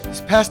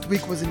This past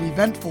week was an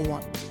eventful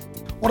one.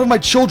 One of my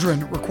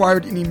children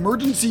required an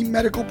emergency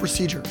medical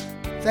procedure.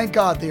 Thank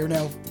God they are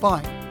now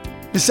fine,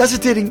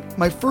 necessitating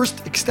my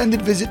first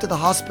extended visit to the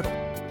hospital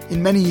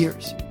in many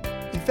years.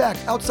 In fact,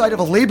 outside of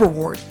a labor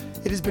ward,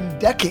 it has been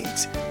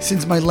decades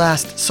since my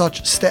last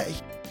such stay.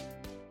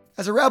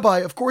 As a rabbi,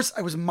 of course,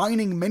 I was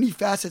mining many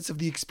facets of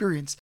the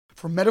experience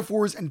for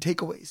metaphors and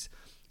takeaways.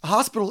 A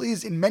hospital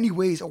is, in many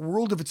ways, a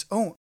world of its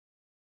own.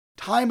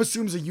 Time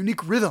assumes a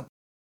unique rhythm,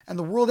 and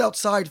the world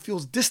outside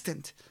feels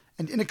distant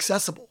and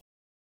inaccessible.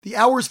 The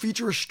hours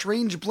feature a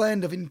strange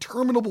blend of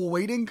interminable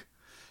waiting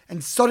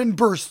and sudden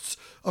bursts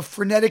of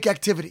frenetic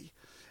activity,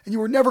 and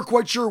you are never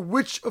quite sure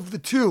which of the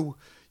two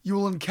you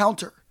will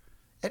encounter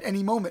at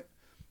any moment,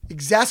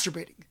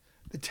 exacerbating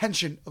the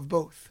tension of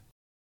both.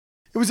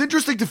 It was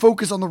interesting to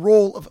focus on the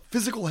role of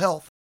physical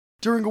health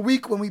during a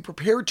week when we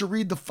prepared to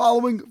read the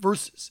following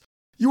verses.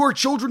 You are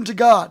children to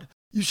God.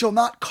 You shall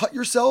not cut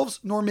yourselves,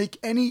 nor make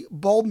any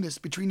baldness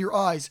between your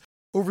eyes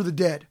over the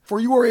dead, for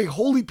you are a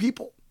holy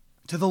people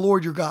to the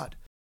Lord your God.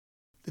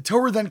 The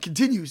Torah then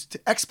continues to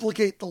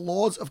explicate the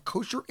laws of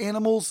kosher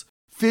animals,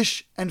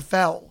 fish, and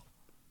fowl.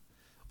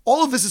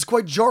 All of this is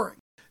quite jarring.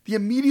 The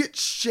immediate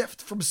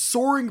shift from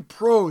soaring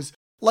prose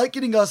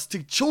likening us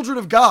to children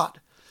of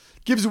God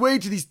gives way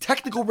to these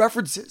technical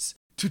references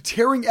to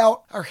tearing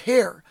out our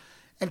hair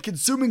and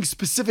consuming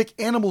specific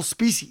animal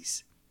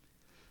species.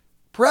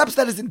 Perhaps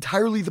that is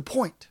entirely the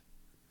point.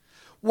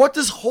 What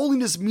does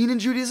holiness mean in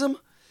Judaism?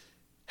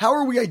 How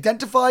are we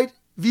identified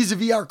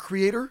vis-a-vis our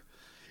Creator?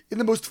 In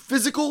the most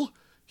physical,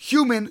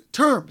 human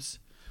terms.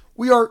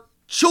 We are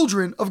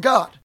children of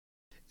God.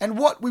 And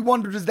what, we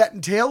wonder, does that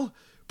entail?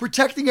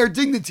 Protecting our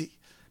dignity,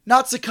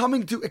 not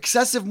succumbing to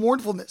excessive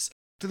mournfulness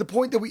to the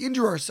point that we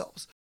injure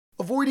ourselves,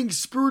 avoiding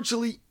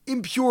spiritually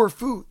impure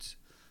foods.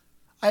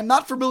 I am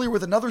not familiar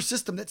with another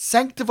system that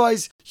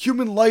sanctifies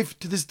human life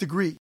to this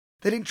degree,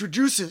 that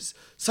introduces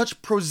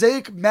such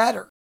prosaic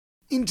matter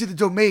into the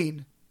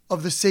domain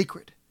of the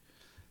sacred.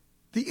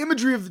 The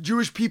imagery of the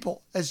Jewish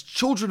people as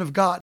children of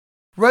God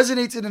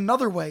resonates in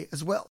another way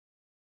as well.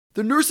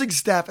 The nursing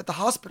staff at the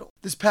hospital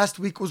this past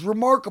week was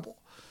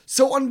remarkable,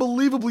 so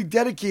unbelievably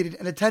dedicated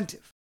and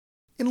attentive.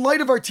 In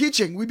light of our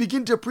teaching, we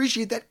begin to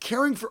appreciate that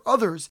caring for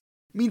others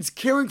means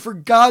caring for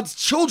God's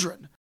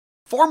children,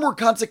 far more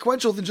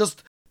consequential than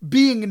just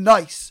being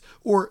nice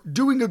or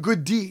doing a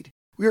good deed.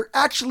 We are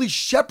actually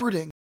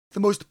shepherding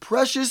the most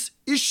precious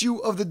issue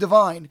of the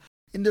divine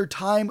in their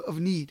time of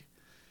need.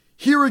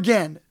 Here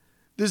again,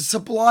 the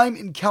sublime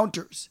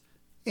encounters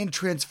and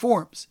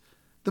transforms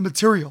the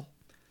material.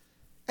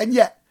 And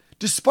yet,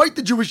 despite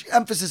the Jewish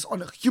emphasis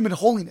on human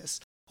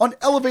holiness, on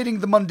elevating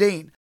the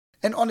mundane,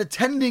 and on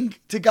attending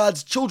to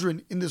God's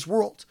children in this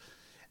world,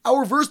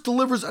 our verse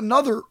delivers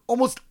another,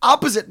 almost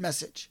opposite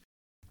message.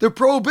 The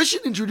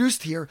prohibition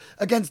introduced here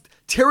against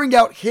tearing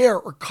out hair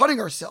or cutting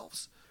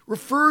ourselves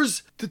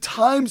refers to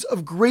times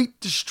of great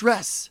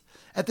distress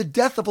at the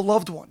death of a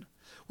loved one.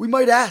 We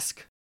might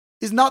ask,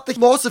 is not the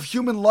loss of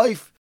human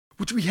life,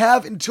 which we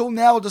have until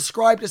now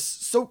described as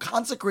so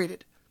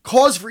consecrated,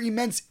 cause for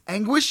immense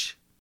anguish?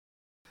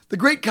 The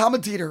great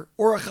commentator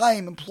Or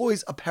HaChaim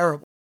employs a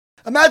parable.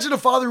 Imagine a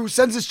father who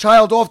sends his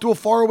child off to a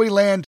faraway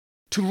land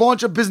to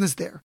launch a business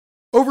there.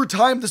 Over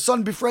time, the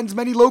son befriends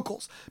many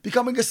locals,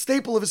 becoming a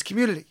staple of his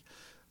community.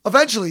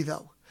 Eventually,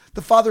 though,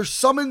 the father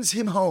summons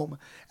him home,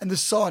 and the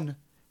son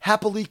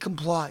happily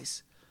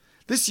complies.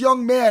 This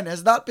young man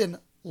has not been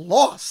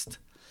lost,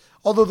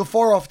 although the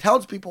far-off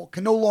townspeople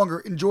can no longer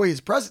enjoy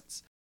his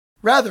presence.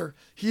 Rather,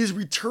 he is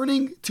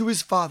returning to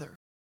his father,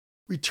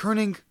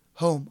 returning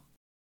home.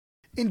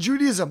 In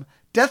Judaism,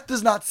 death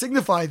does not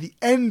signify the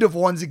end of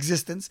one's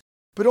existence,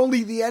 but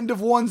only the end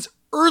of one's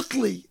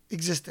earthly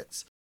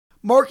existence,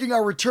 marking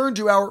our return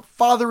to our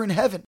Father in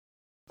heaven,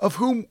 of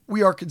whom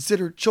we are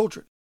considered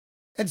children.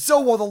 And so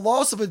while the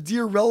loss of a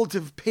dear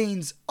relative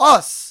pains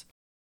us,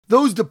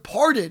 those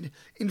departed,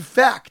 in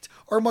fact,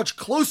 are much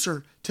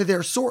closer to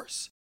their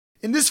source.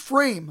 In this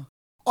frame,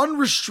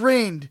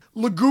 unrestrained,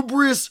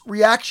 lugubrious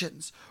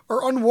reactions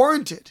are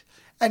unwarranted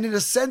and in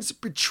a sense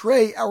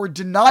betray our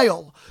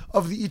denial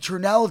of the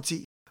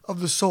eternality of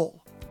the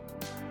soul.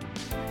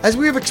 As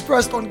we have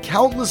expressed on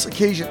countless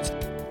occasions,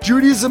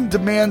 Judaism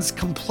demands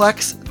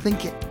complex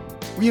thinking.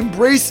 We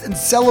embrace and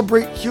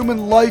celebrate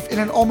human life in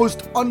an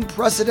almost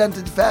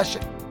unprecedented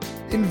fashion,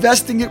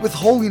 investing it with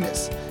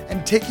holiness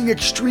and taking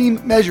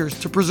extreme measures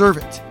to preserve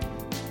it.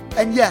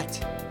 And yet,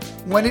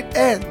 when it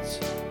ends,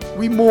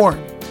 we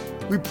mourn,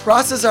 we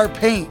process our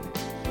pain,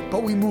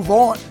 but we move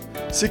on,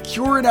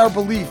 secure in our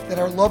belief that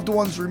our loved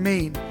ones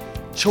remain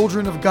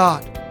children of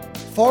God,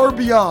 far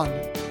beyond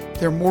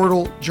their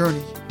mortal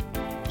journey.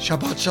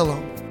 Shabbat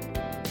Shalom.